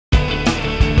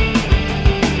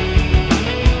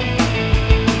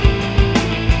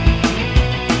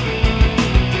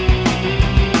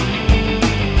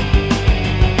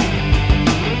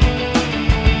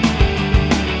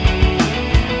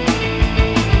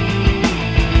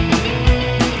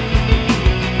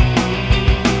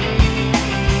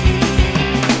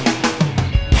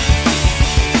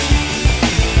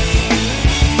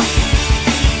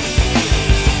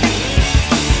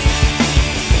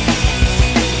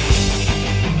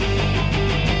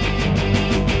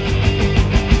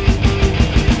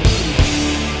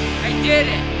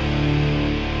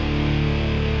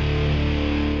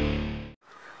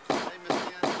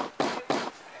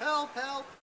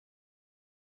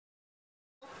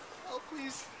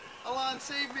Please, Allan,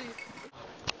 save me.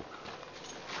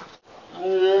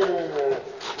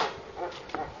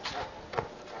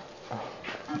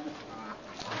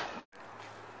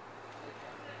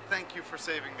 Thank you for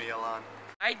saving me, Allan.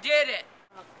 I did it!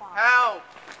 Help!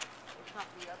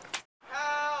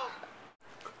 Help!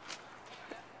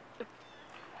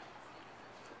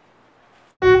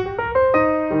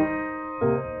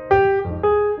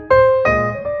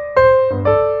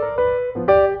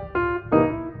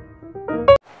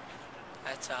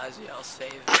 That's Ozzie, I'll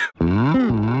save it.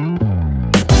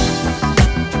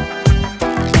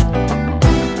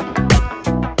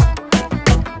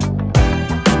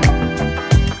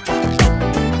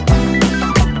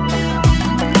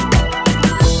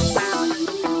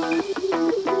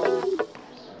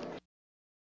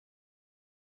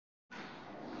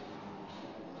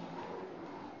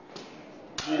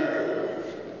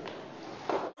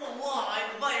 I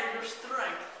admire your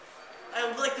strength. I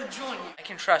would like to join you. I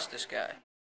can trust this guy.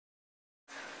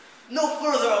 No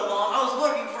further, Allan. I was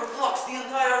working for Fox the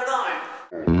entire time.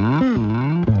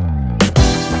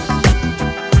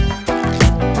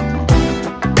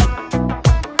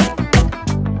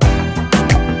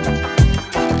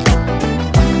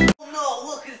 Oh no,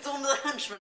 look, it's only the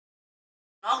henchman.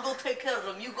 I'll go take care of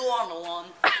him. You go on,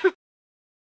 Allan.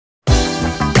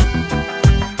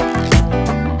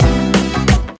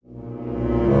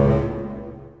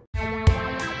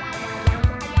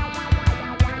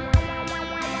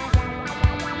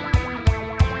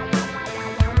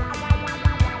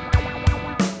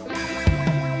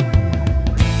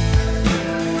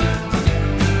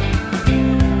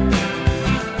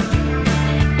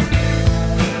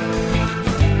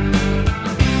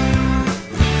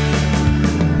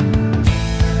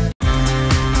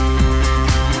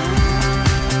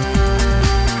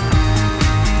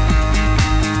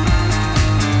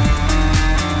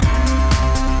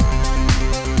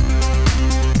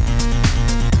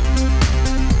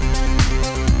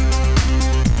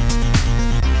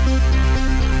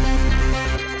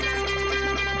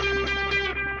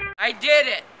 I did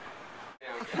it!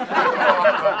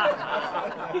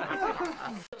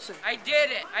 I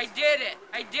did it! I did it!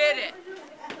 I did it!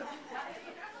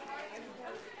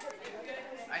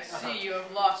 I see you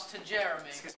have lost to Jeremy.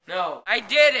 No, I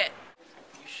did it!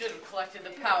 You should have collected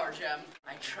the power gem.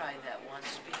 I tried that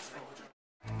once before.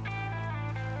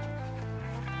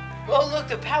 Oh, look,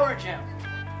 the power gem.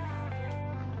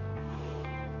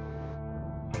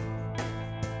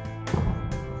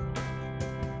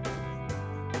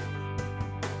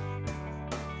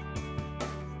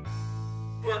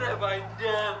 What have I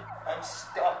done? I'm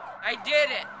stuck. I did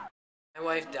it! My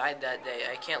wife died that day.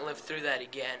 I can't live through that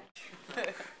again. Dude,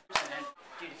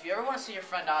 if you ever want to see your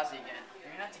friend Ozzie again,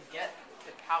 you're gonna have to get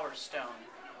the power stone.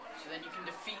 So then you can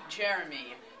defeat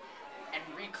Jeremy and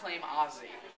reclaim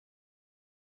Ozzie.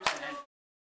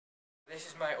 This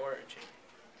is my origin.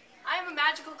 I'm a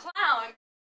magical clown.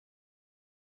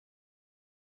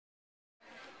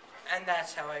 And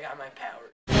that's how I got my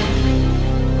power.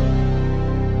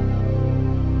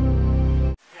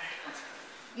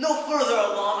 No further,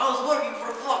 Allan. I was working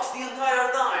for Fox the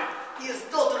entire time. He is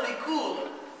totally cool.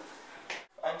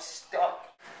 I'm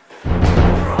stuck.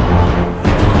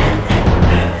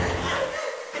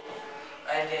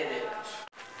 I did it.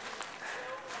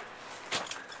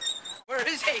 Where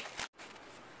is he?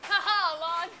 Haha,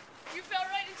 Allan. You fell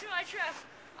right into my trap.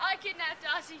 I kidnapped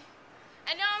Ozzie.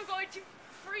 And now I'm going to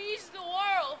freeze the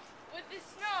world with this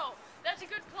snow. That's a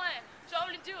good plan. So I'm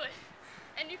going to do it.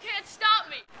 And you can't stop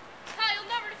me. Ha, you'll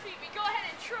never defeat me. Go ahead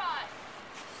and try.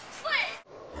 Slay!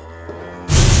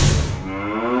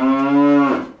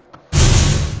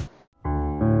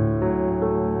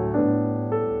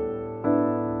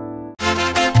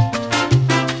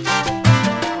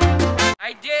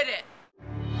 I did it!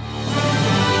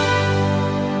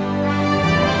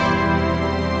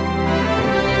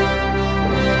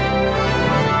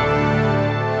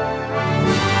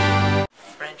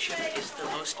 Friendship is the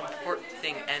most important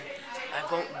thing, and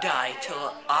I won't die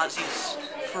till Ozzie's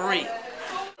free.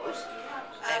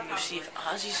 And you see, if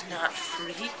Ozzie's not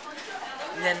free,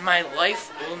 then my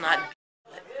life will not be.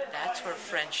 That's where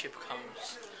friendship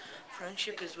comes.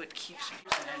 Friendship is what keeps me.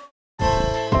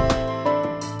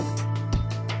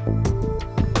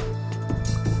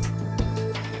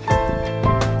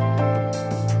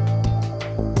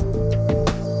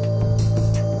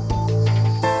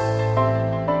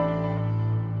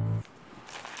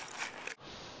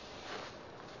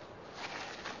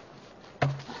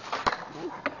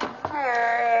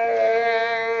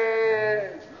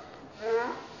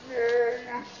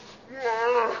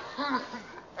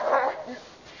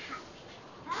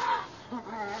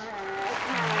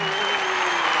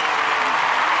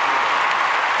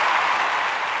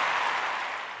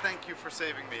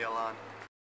 saving me, Allan.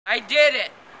 I did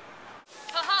it!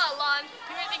 Haha, Allan.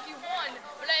 You may think you won,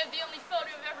 but I have the only photo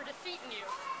of ever defeating you.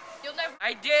 You'll never.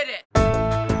 I did it!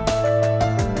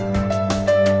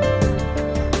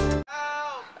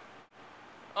 Help!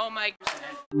 Oh my...